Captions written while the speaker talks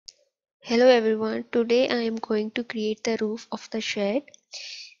Hello everyone, today I am going to create the roof of the shed.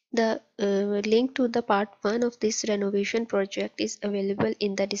 The link to the part 1 of this renovation project is available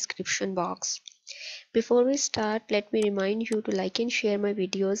in the description box. Before we start, let me remind you to like and share my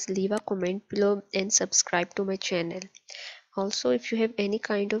videos, leave a comment below and subscribe to my channel. Also, if you have any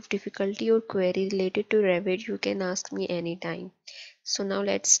kind of difficulty or query related to Revit, you can ask me anytime. So now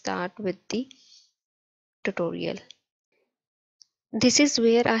let's start with the tutorial. This is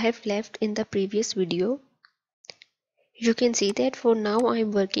where I have left in the previous video. You can see that for now I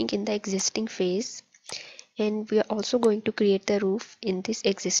am working in the existing phase, and we are also going to create the roof in this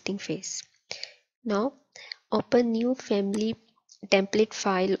existing phase. Now open new family template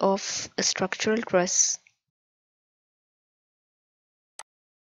file of a structural truss.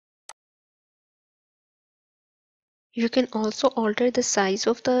 You can also alter the size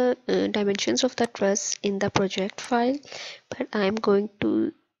of the dimensions of the truss in the project file, but I am going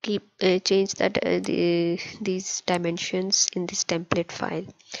to change these dimensions in this template file.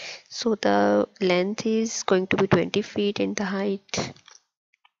 So the length is going to be 20 feet and the height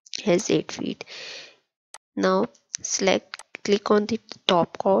has 8 feet. Now click on the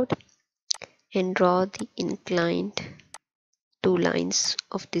top chord and draw the inclined two lines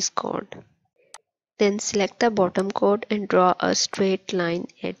of this chord. Then select the bottom chord and draw a straight line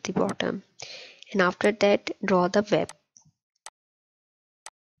at the bottom. And after that, draw the web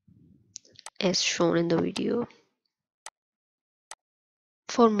as shown in the video.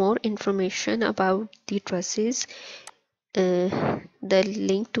 For more information about the trusses, the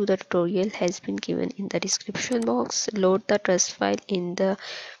link to the tutorial has been given in the description box. Load the truss file in the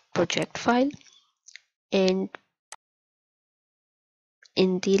project file, and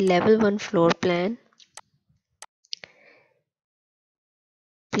in the level 1 floor plan,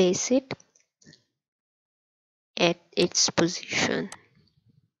 place it at its position.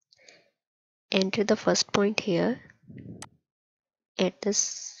 Enter the first point here at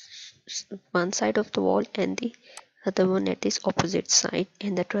this one side of the wall and the other one at this opposite side,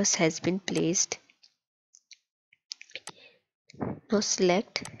 and the truss has been placed. Now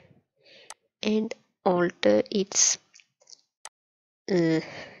select and alter its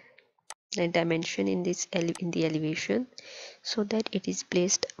dimension in the elevation so that it is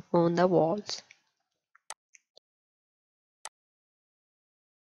placed on the walls.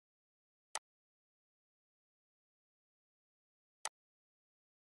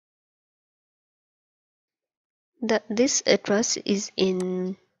 This truss is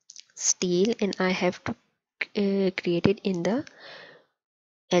in steel, and I have to create it in the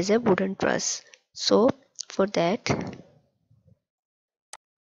as a wooden truss. So for that,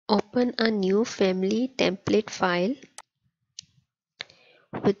 open a new family template file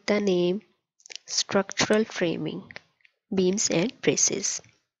with the name structural framing, beams and braces,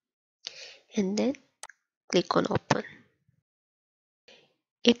 and then click on open.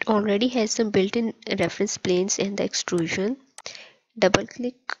 It already has some built-in reference planes and the extrusion. Double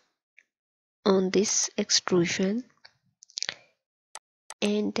click on this extrusion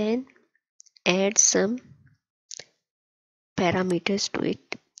and then add some parameters to it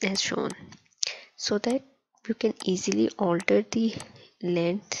as shown, so that you can easily alter the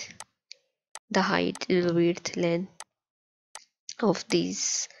length, the height, the width, length of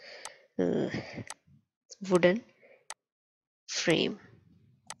these wooden frame.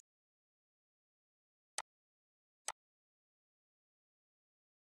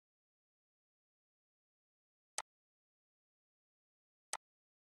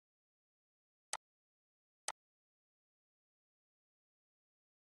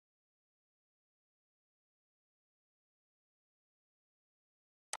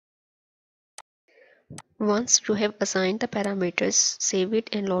 Once you have assigned the parameters, save it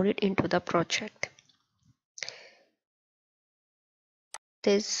and load it into the project.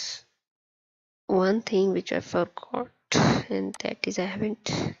 There's one thing which I forgot, and that is I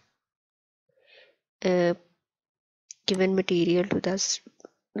haven't given material to this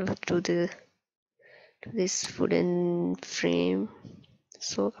wooden frame.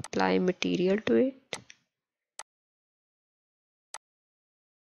 So apply material to it.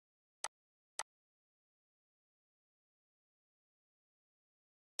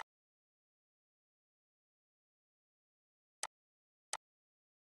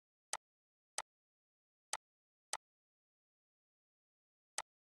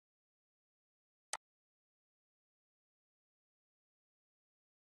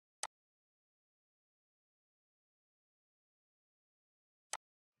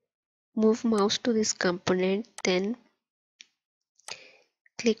 Move mouse to this component, then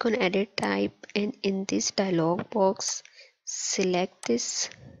click on edit type, and in this dialog box select this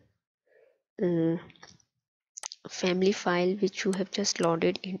uh, family file which you have just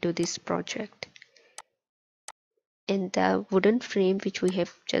loaded into this project, and the wooden frame which we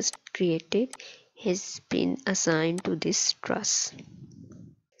have just created has been assigned to this truss.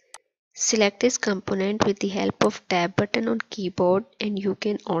 Select this component with the help of tab button on keyboard and you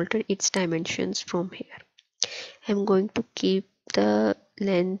can alter its dimensions from here. I'm going to keep the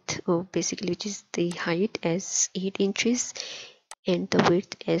length of basically which is the height as 8 inches and the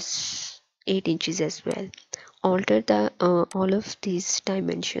width as 8 inches as well. Alter the all of these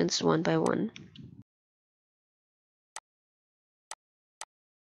dimensions one by one.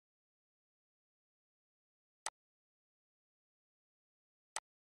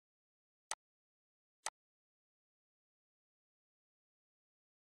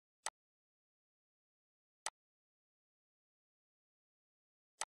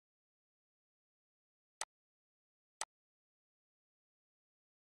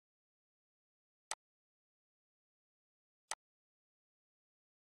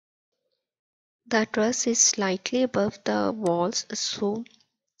 The truss is slightly above the walls, so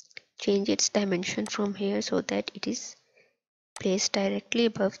change its dimension from here so that it is placed directly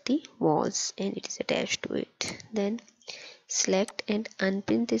above the walls and it is attached to it. Then select and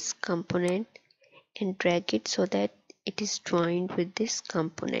unpin this component and drag it so that it is joined with this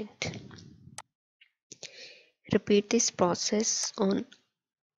component. Repeat this process on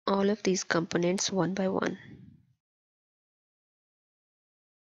all of these components one by one.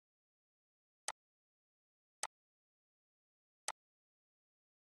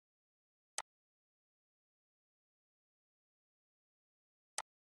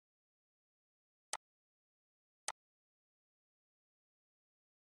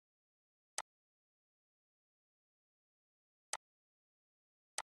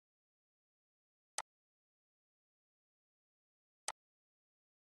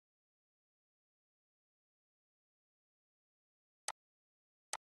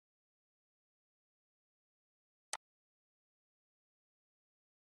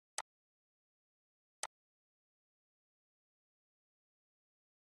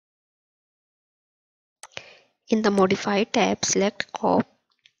 In the Modify tab, select Cop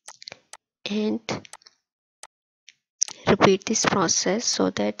and repeat this process so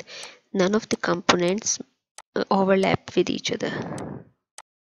that none of the components overlap with each other.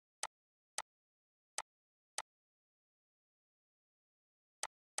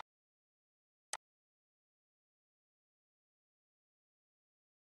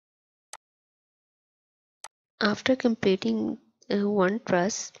 After completing one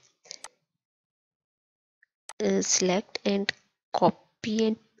truss, select and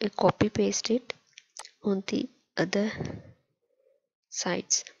copy paste it on the other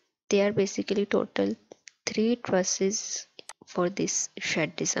sides. They are basically total 3 trusses for this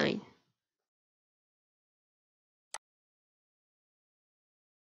shed design.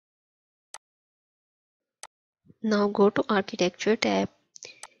 Now go to Architecture tab,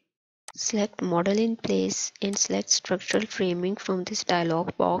 select Model in Place and select Structural Framing from this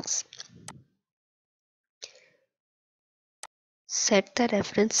dialog box. Set the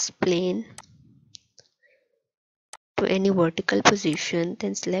reference plane to any vertical position,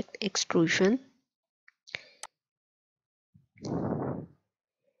 then select Extrusion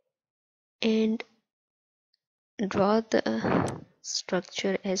and draw the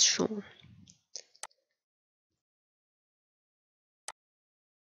structure as shown.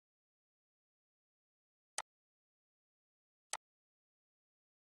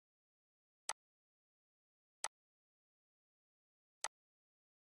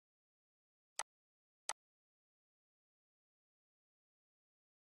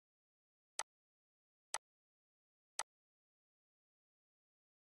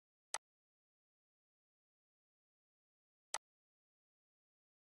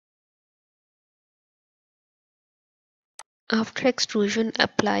 After extrusion,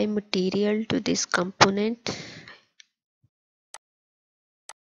 apply material to this component.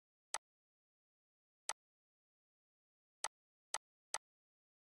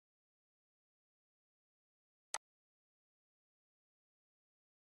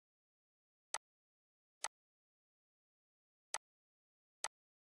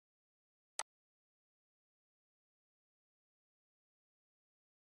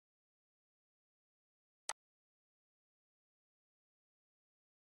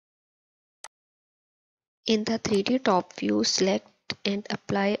 In the 3D top view, select and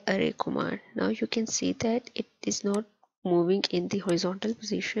apply array command. Now you can see that it is not moving in the horizontal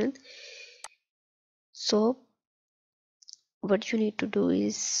position. So what you need to do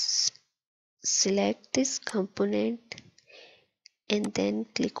is select this component and then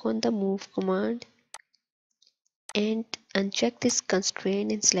click on the move command and uncheck this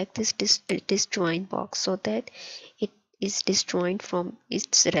constraint and select this disjoint box so that it is disjoint from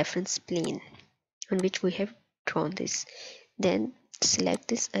its reference plane on which we have drawn this. Then select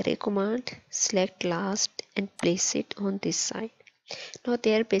this array command, select last and place it on this side. Now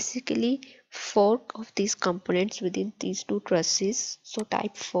there are basically 4 of these components within these 2 trusses, so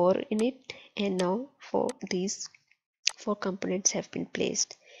type 4 in it, and now for these 4 components have been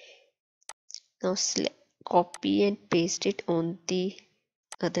placed. Now select, copy and paste it on the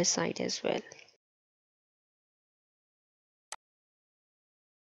other side as well.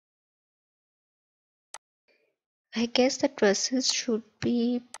 I guess the trusses should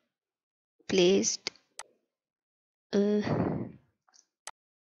be placed uh,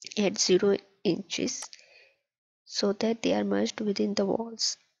 at 0 inches so that they are merged within the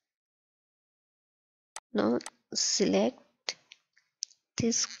walls. Now select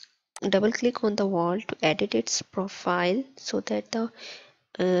this, double click on the wall to edit its profile so that the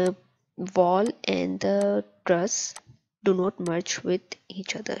uh, wall and the truss do not merge with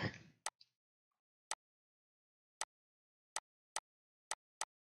each other.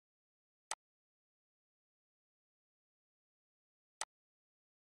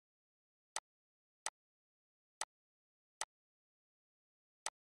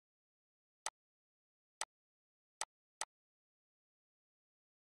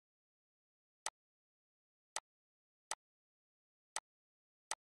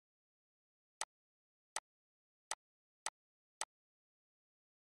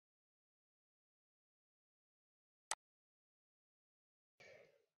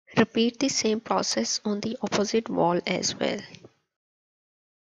 Repeat the same process on the opposite wall as well.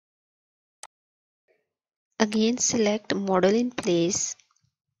 Again select model in place,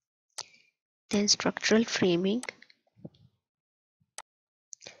 then structural framing,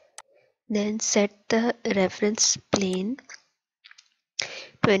 then set the reference plane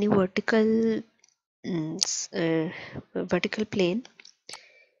to any vertical plane.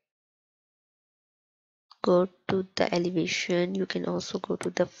 Go to the elevation. You can also go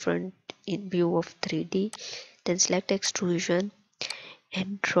to the front in view of 3D, then select extrusion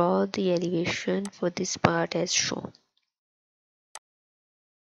and draw the elevation for this part as shown.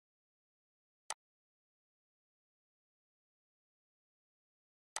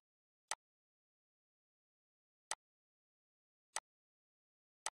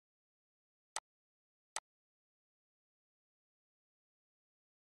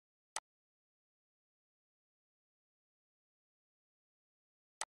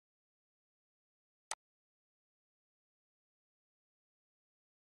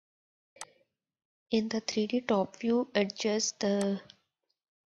 In the 3D top view, adjust the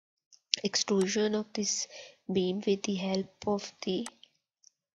extrusion of this beam with the help of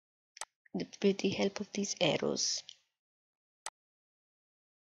these arrows.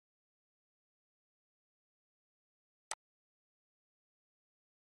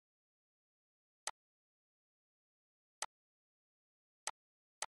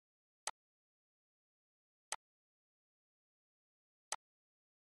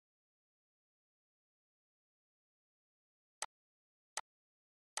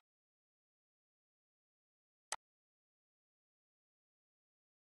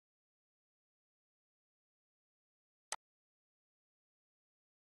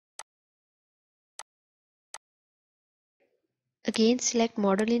 Again select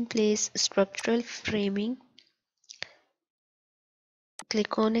model in place, structural framing,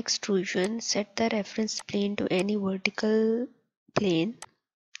 click on extrusion, set the reference plane to any vertical plane,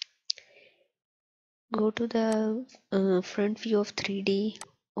 go to the front view of 3D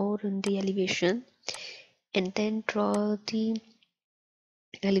or in the elevation, and then draw the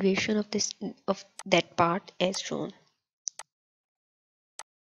elevation of that part as shown.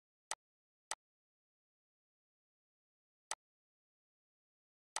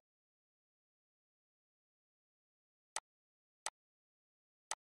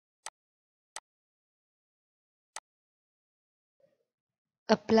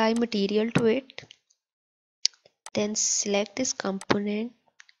 Apply material to it, then select this component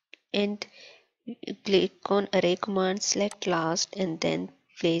and click on array command, select last and then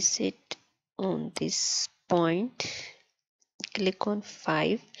place it on this point. Click on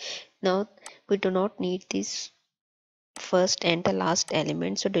 5. Now we do not need this first and the last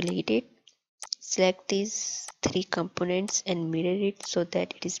element, so delete it. Select these 3 components and mirror it so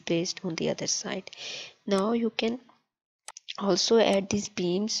that it is placed on the other side. Now you can also add these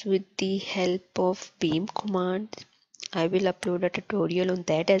beams with the help of beam command. I will upload a tutorial on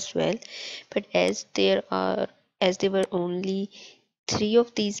that as well, but as they were only 3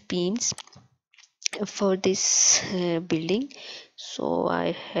 of these beams for this building, so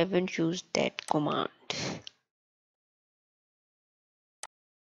I haven't used that command.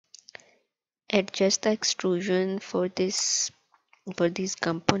 Adjust the extrusion for these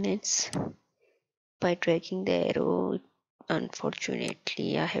components by dragging the arrow.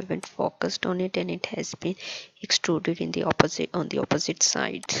 Unfortunately, I haven't focused on it and it has been extruded on the opposite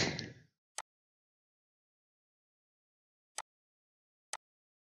side.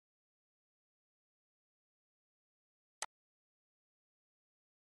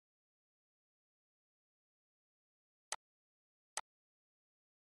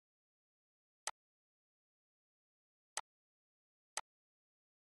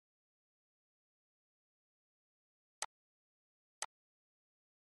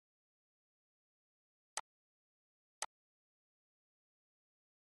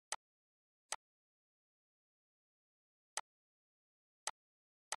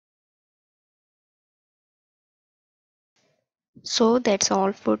 So that's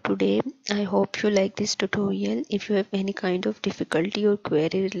all for today. I hope you like this tutorial. If you have any kind of difficulty or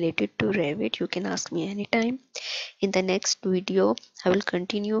query related to Revit, you can ask me anytime. In the next video, I will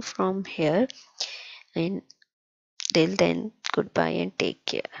continue from here, and till then, goodbye and take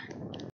care.